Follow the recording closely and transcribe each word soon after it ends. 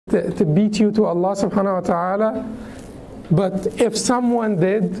to beat you to Allah subhanahu wa ta'ala. But if someone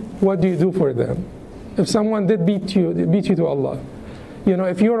did, what do you do for them? If someone did beat you to Allah, you know,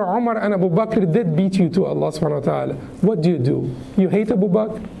 if your Umar and Abu Bakr did beat you to Allah subhanahu wa ta'ala, what do? You hate Abu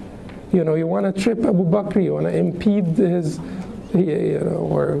Bakr? You know, you want to trip Abu Bakr, you want to impede his, you know,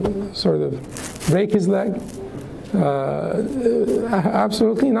 or sort of break his leg?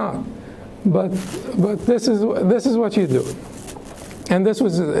 Absolutely not. But this is what you do. And this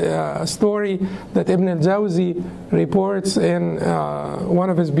was a story that Ibn al-Jawzi reports in one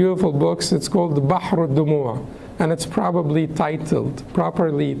of his beautiful books. It's called Bahr al-Dumu', and it's properly titled.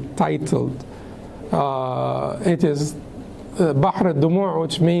 It is Bahr al-Dumu',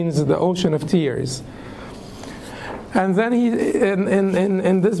 which means the ocean of tears. And then he,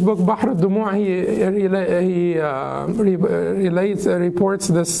 in this book, Bahr al-Dumu', he reports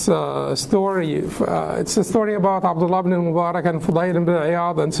this story. It's a story about Abdullah ibn Al-Mubarak and Fudayl ibn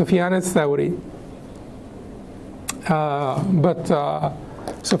Iyad and Sufyan al-Thawri. But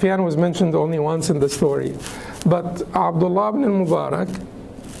Sufyan was mentioned only once in the story. But Abdullah ibn Al-Mubarak,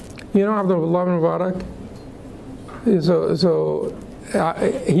 you know Abdullah ibn Mubarak? So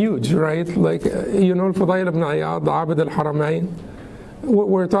huge, right? Like, you know, Fudayl ibn Iyad, Abd al-Haramain.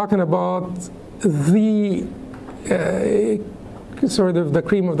 We're talking about the sort of the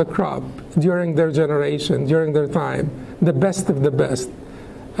cream of the crop during their generation, during their time, the best of the best,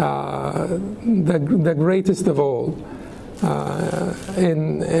 the greatest of all,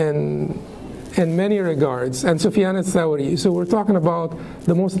 in many regards, and Sufyan al-Thawri. So we're talking about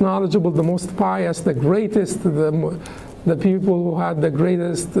the most knowledgeable, the most pious, the greatest, the people who had the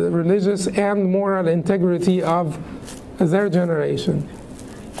greatest religious and moral integrity of their generation.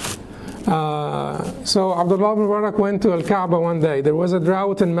 So Abdullah ibn Mubarak went to Al-Kaaba one day. There was a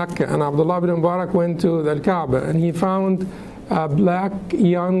drought in Mecca, and Abdullah ibn Mubarak went to the Al-Kaaba, and he found a black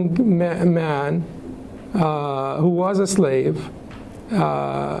young man who was a slave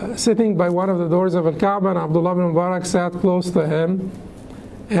sitting by one of the doors of Al-Kaaba, and Abdullah ibn Mubarak sat close to him,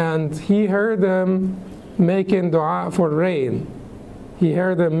 and he heard them making dua for rain. He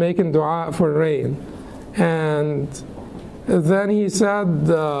heard them making dua for rain. And then he said,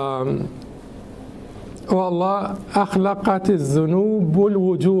 Oh Allah, أخلقت الذنوب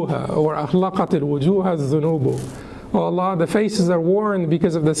الوجوه, or أخلقت الوجوه الذنوب. Oh Allah, the faces are worn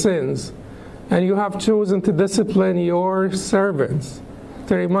because of the sins. And you have chosen to discipline your servants,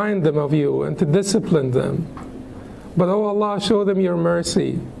 to remind them of you and to discipline them. But oh Allah, show them your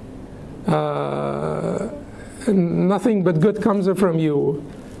mercy. Nothing but good comes from you.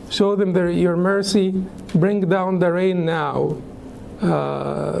 Show them your mercy. Bring down the rain now.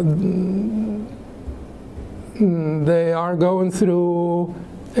 They are going through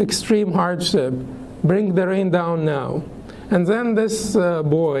extreme hardship. Bring the rain down now. And then this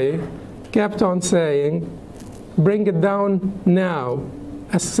boy kept on saying, bring it down now.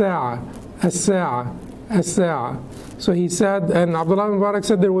 As-sa'a, as-sa'a, as-sa'a. So he said, and Abdullah ibn Mubarak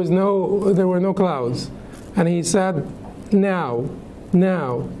said there were no clouds. And he said, now,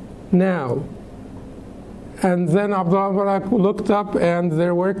 now, now. And then Abdullah ibn Mubarak looked up, and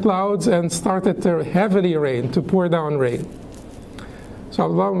there were clouds and started to heavily rain, to pour down rain. So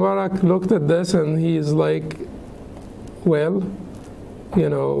Abdullah ibn Mubarak looked at this, and he's like, well, you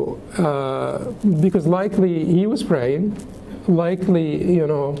know, because likely he was praying, likely, you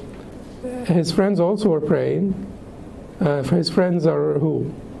know, his friends also were praying. His friends are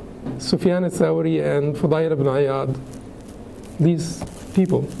who? Sufyan al-Thawri and Fudayl ibn Iyad. These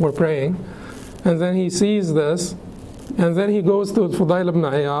people were praying. And then he sees this, and then he goes to Fudayl ibn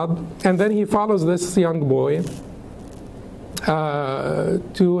Iyad, and then he follows this young boy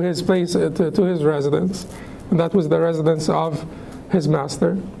to his place, to his residence. And that was the residence of his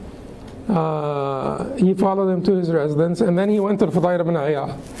master. He followed him to his residence, and then he went to Fudayl ibn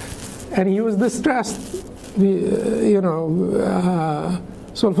Iyad. And he was distressed.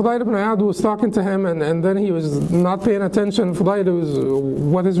 So Fudayl ibn Iyad was talking to him, and then he was not paying attention. Fudayl was,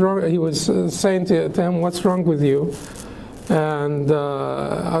 what is wrong? He was saying to him, what's wrong with you? And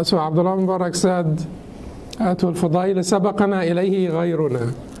so Abdullah ibn Mubarak said to Fudayl, سبقنا إليه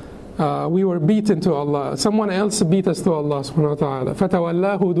غيرنا. We were beaten to Allah. Someone else beat us to Allah subhanahu wa ta'ala.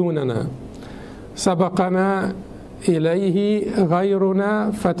 فتولاه دوننا. سبقنا إليه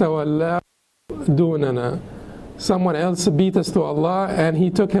غيرنا فتولاه دوننا. Someone else beat us to Allah, and he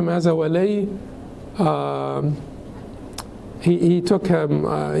took him as a wali. He took him,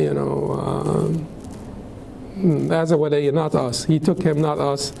 as a wali, not us. He took him, not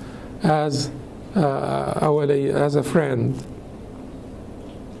us, as a wali, as a friend.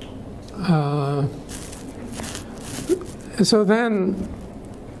 So then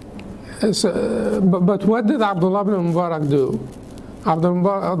but what did Abdullah ibn Mubarak do?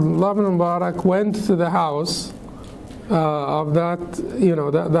 Abdullah ibn Mubarak went to the house of that,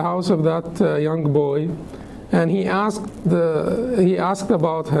 the house of that young boy, and he asked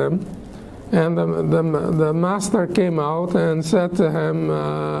about him, and the master came out and said to him,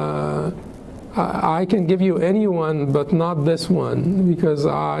 I can give you anyone, but not this one, because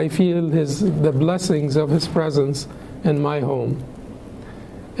I feel the blessings of his presence in my home.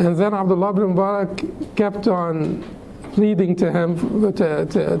 And then Abdullah ibn Mubarak kept on pleading to him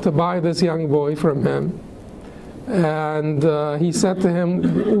to buy this young boy from him. And he said to him,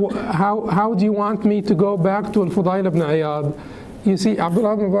 how do you want me to go back to Al-Fudayl ibn Iyad? You see,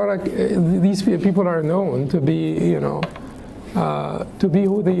 Abdullah ibn Mubarak, these people are known to be, to be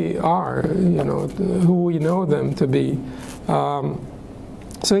who they are, who we know them to be.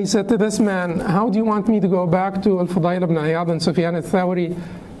 So he said to this man, how do you want me to go back to Al-Fudayl ibn Iyad and Sufyan al-Thawri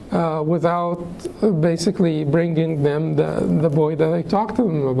without basically bringing them the boy that I talked to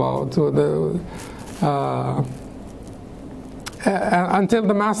them about? Until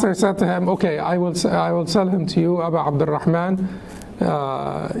the master said to him, okay, I will sell him to you, Abu Abdurrahman.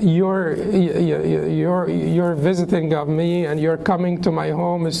 Your visiting of me and your coming to my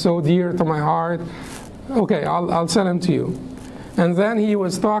home is so dear to my heart. Okay, I'll sell him to you. And then he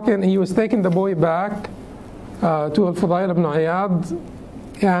was taking the boy back to Al-Fudayl ibn Iyad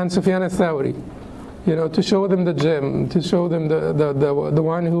and Sufyan al-Thawri, to show them the gym, to show them the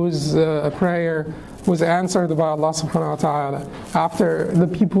one whose prayer was answered by Allah subhanahu wa ta'ala after the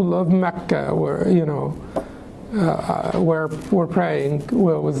people of Mecca were, were praying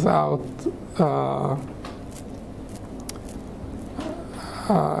without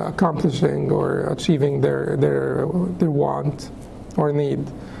accomplishing or achieving their want or need.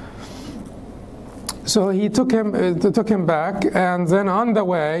 So he took him back, and then on the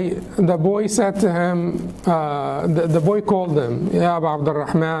way, the boy said to him, the boy called him, Ya Abu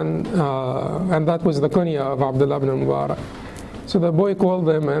Abdurrahman, and that was the kunya of Abdullah ibn Mubarak. So the boy called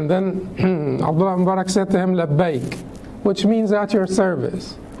him, and then Abdullah ibn Mubarak said to him, Labbaik, which means at your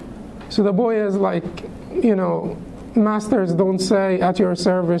service. So the boy is like, masters don't say at your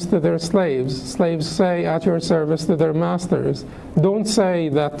service to their slaves. Slaves say at your service to their masters. Don't say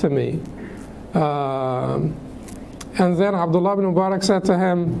that to me. And then Abdullah ibn Mubarak said to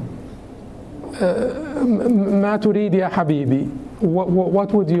him, Ma turid ya habibi,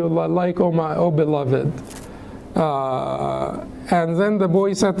 what would you like, oh beloved? And then the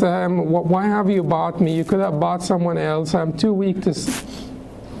boy said to him, why have you bought me? You could have bought someone else. I'm too weak to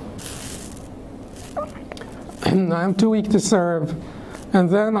serve. And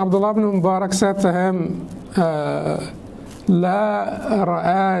then Abdullah ibn Mubarak said to him, لا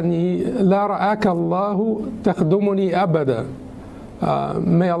رآك الله تخدمني أبدا.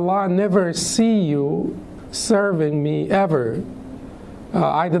 May Allah never see you serving me ever.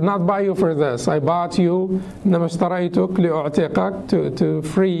 I did not buy you for this. I bought you إنما اشتريتك لأعتقك, to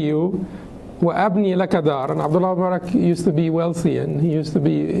free you. وأبني لك دار. And Abdullah Mubarak used to be wealthy, and he used to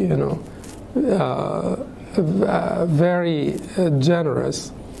be, very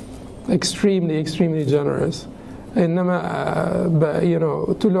generous, extremely generous. إنما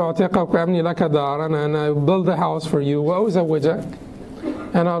أعتقك وأبني لك دارا, and I build a house for you. وأزوجك,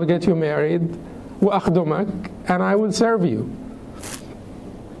 and I'll get you married. وأخدمك, and I will serve you.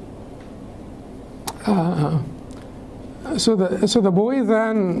 So the boy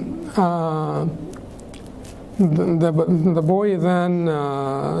then the boy then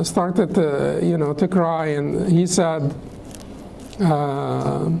started to cry, and he said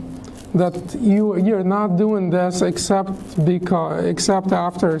that you're not doing this except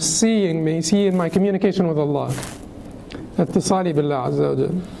after seeing my communication with Allah, اتصالي بالله عز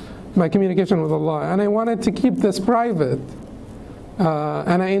وجل, my communication with Allah, and I wanted to keep this private,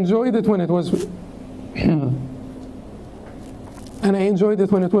 and I enjoyed it when it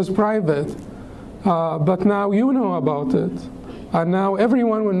was private, but now you know about it, and now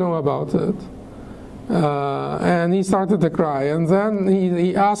everyone will know about it. And he started to cry, and then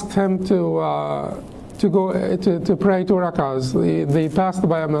he asked him to go to pray 2 rakahs. They passed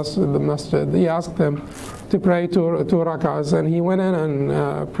by the masjid. He asked him to pray 2 rakahs, and he went in and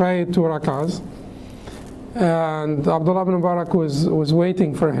prayed 2 rakahs. And Abdullah ibn Mubarak was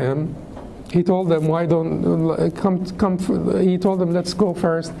waiting for him. He told them, why don't come? He told them, let's go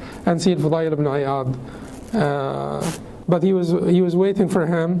first and see Al-Fudayl ibn Iyad. But he was waiting for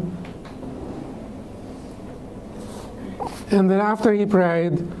him. And then after he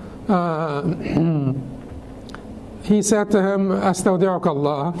prayed, he said to him, Astawdi'uka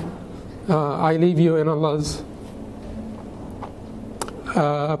Allah, I leave you in Allah's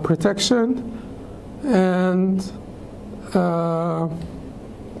protection, and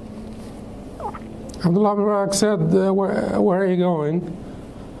Abdullah Mubarak said, where are you going?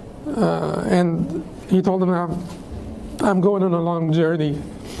 And he told him, I'm going on a long journey.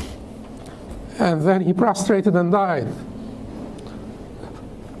 And then he prostrated and died.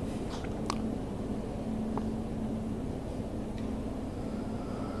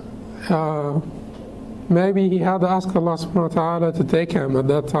 Maybe he had asked Allah subhanahu wa ta'ala to take him at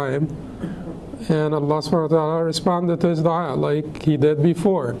that time, and Allah subhanahu wa ta'ala responded to his dua like he did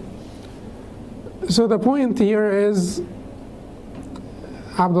before. So the point here is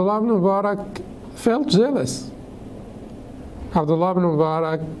Abdullah ibn Mubarak felt jealous. Abdullah ibn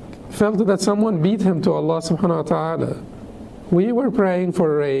Mubarak felt that someone beat him to Allah subhanahu wa ta'ala. We were praying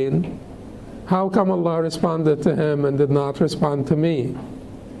for rain. How come Allah responded to him and did not respond to me?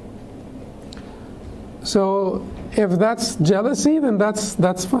 So if that's jealousy, then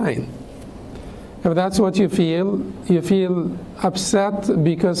that's fine. If that's what you feel upset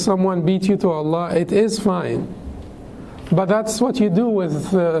because someone beat you to Allah, it is fine. But that's what you do with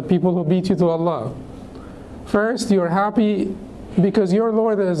people who beat you to Allah. First, you're happy because your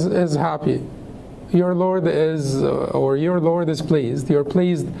Lord is happy. Your Lord is, or your Lord is pleased. You're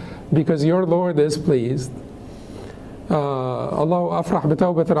pleased because your Lord is pleased. الله أفرح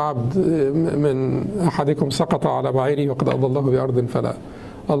بتوبة العبد من أحدكم سقط على بعيره وقد أضله بأرض فلا.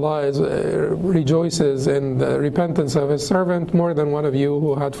 Allah rejoices in the repentance of His servant more than one of you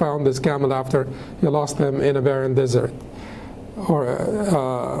who had found his camel after you lost him in a barren desert.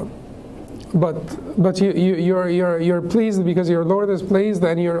 But you're pleased because your Lord is pleased,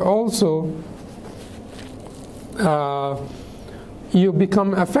 and you're also you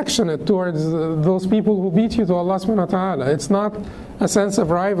become affectionate towards those people who beat you to Allah subhanahu wa ta'ala. It's not a sense of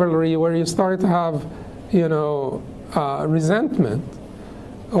rivalry where you start to have, resentment,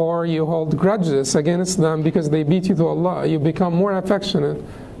 or you hold grudges against them because they beat you to Allah. You become more affectionate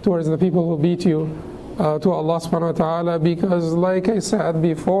towards the people who beat you to Allah subhanahu wa ta'ala, because like I said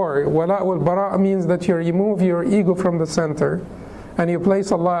before, wala wal bara means that you remove your ego from the center and you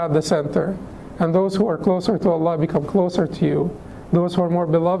place Allah at the center, and those who are closer to Allah become closer to you. Those who are more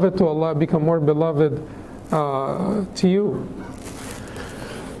beloved to Allah become more beloved to you.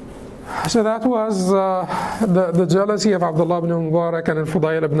 So that was the jealousy of Abdullah ibn Mubarak and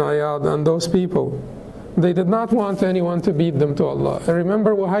Al-Fudayl ibn Iyad and those people. They did not want anyone to beat them to Allah. I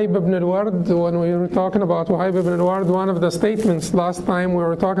remember Wahib ibn al-Ward, when we were talking about Wahib ibn al-Ward, one of the statements last time we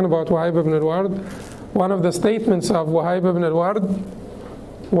were talking about Wahib ibn al-Ward, one of the statements of Wahib ibn al-Ward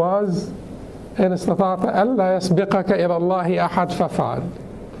was, إن استطعت ألا يسبقك إلى الله أحد فافعل.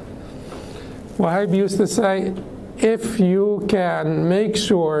 Wahib used to say, if you can make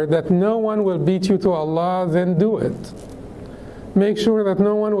sure that no one will beat you to Allah, then do it. Make sure that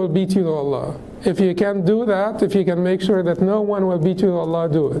no one will beat you to Allah. If you can do that, if you can make sure that no one will beat you to Allah,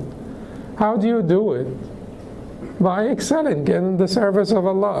 do it. How do you do it? By excelling in the service of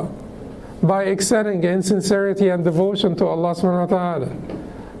Allah. By excelling in sincerity and devotion to Allah subhanahu wa ta'ala.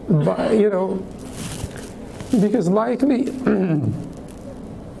 Because likely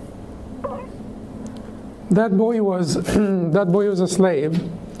that boy was a slave,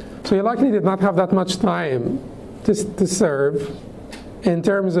 so he likely did not have that much time to serve in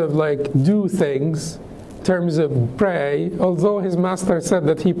terms of do things, in terms of pray, although his master said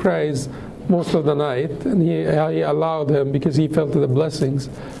that he prays most of the night, and he allowed him because he felt the blessings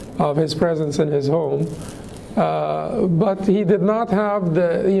of his presence in his home. But he did not have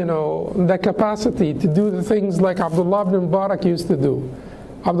the capacity to do the things like Abdullah ibn Mubarak used to do.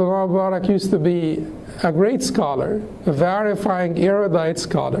 Abdullah ibn Mubarak used to be a great scholar, a verifying erudite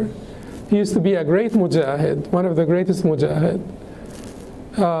scholar. He used to be a great mujahid, one of the greatest mujahid.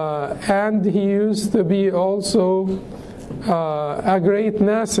 And he used to be also a great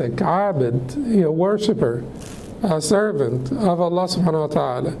nasik, abid, worshipper, a servant of Allah subhanahu wa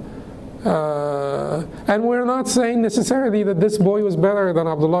ta'ala. And we're not saying necessarily that this boy was better than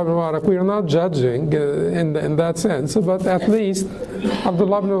Abdullah ibn Mubarak. We are not judging in that sense, but at least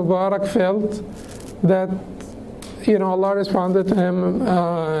Abdullah ibn Mubarak felt that Allah responded to him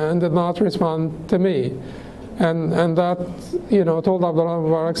and did not respond to me, and that told Abdullah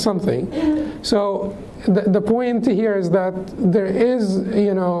ibn Mubarak something. So the point here is that there is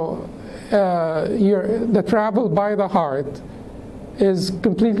the travel by the heart is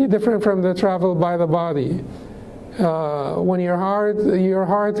completely different from the travel by the body. When your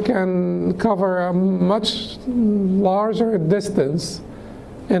heart can cover a much larger distance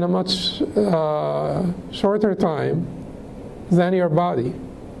in a much shorter time than your body.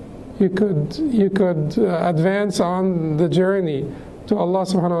 You could advance on the journey to Allah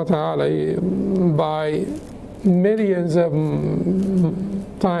subhanahu wa ta'ala by millions of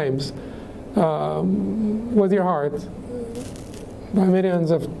times with your heart, by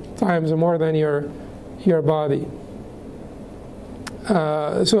millions of times more than your body.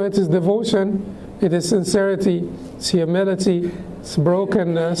 So it is devotion, it is sincerity, it's humility, it's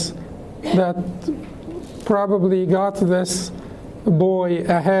brokenness that probably got this boy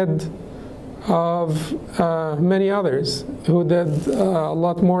ahead of many others who did a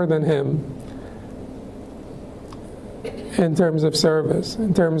lot more than him in terms of service,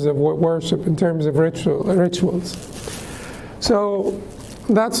 in terms of worship, in terms of rituals. So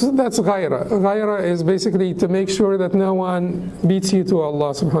that's ghaira. Ghaira is basically to make sure that no one beats you to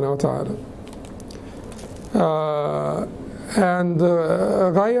Allah subhanahu wa ta'ala. And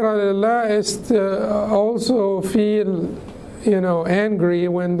ghaira lillah is to also feel, angry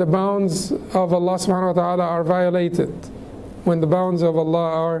when the bounds of Allah subhanahu wa ta'ala are violated. When the bounds of Allah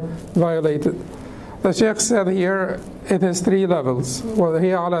are violated. The Shaykh said here, it has 3 levels.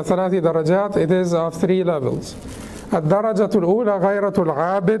 وَهِيَ عَلَى ثَلَاثِ دَرَجَاتٍ. It is of 3 levels. الدرجة الأولى غيرة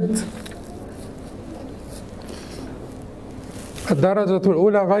العابد. الدرجة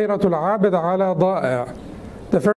الأولى غيرة العابد على ضائع. The first